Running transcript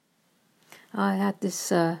I had this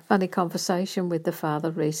funny conversation with the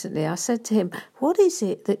Father recently. I said to him, "What is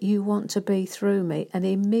it that you want to be through me?" And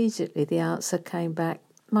immediately the answer came back,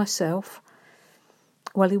 "Myself."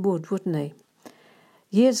 Well, he would, wouldn't he?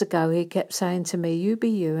 Years ago he kept saying to me, "You be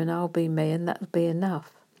you and I'll be me, and that'll be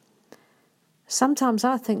enough." Sometimes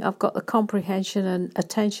I think I've got the comprehension and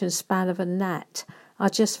attention span of a gnat. I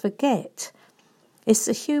just forget. It's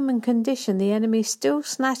the human condition. The enemy still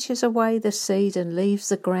snatches away the seed and leaves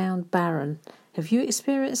the ground barren. Have you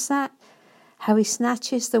experienced that? How he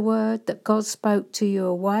snatches the word that God spoke to you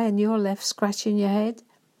away and you're left scratching your head?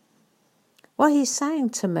 Well, he's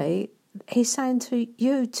saying to me, he's saying to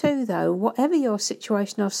you too, though, whatever your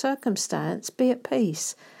situation or circumstance, be at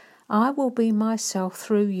peace. I will be myself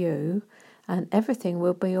through you and everything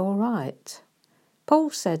will be all right. Paul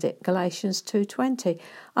said it, Galatians 2:20.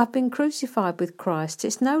 I've been crucified with Christ.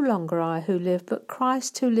 It's no longer I who live, but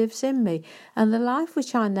Christ who lives in me. And the life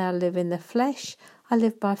which I now live in the flesh, I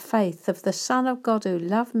live by faith of the Son of God who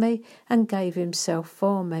loved me and gave himself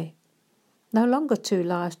for me. No longer two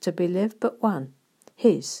lives to be lived, but one,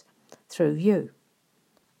 his, through you.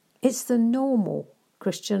 It's the normal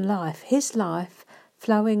Christian life, his life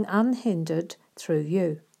flowing unhindered through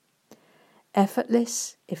you.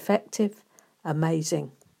 Effortless, effective,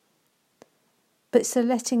 amazing. But it's the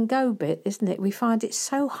letting go bit, isn't it? We find it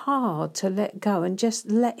so hard to let go and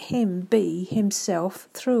just let him be himself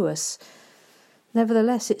through us.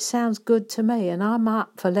 Nevertheless, it sounds good to me, and I'm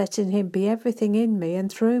up for letting him be everything in me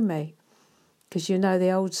and through me. Because you know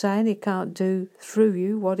the old saying, he can't do through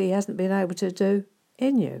you what he hasn't been able to do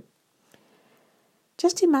in you.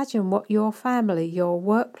 Just imagine what your family, your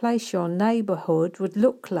workplace, your neighbourhood would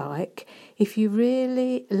look like if you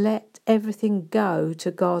really let everything go to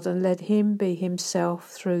God and let him be himself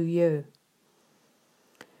through you.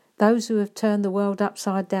 Those who have turned the world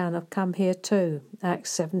upside down have come here too, Acts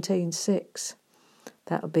 17:6.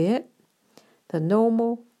 That'll be it. The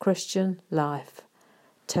normal Christian life,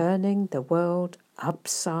 turning the world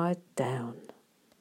upside down.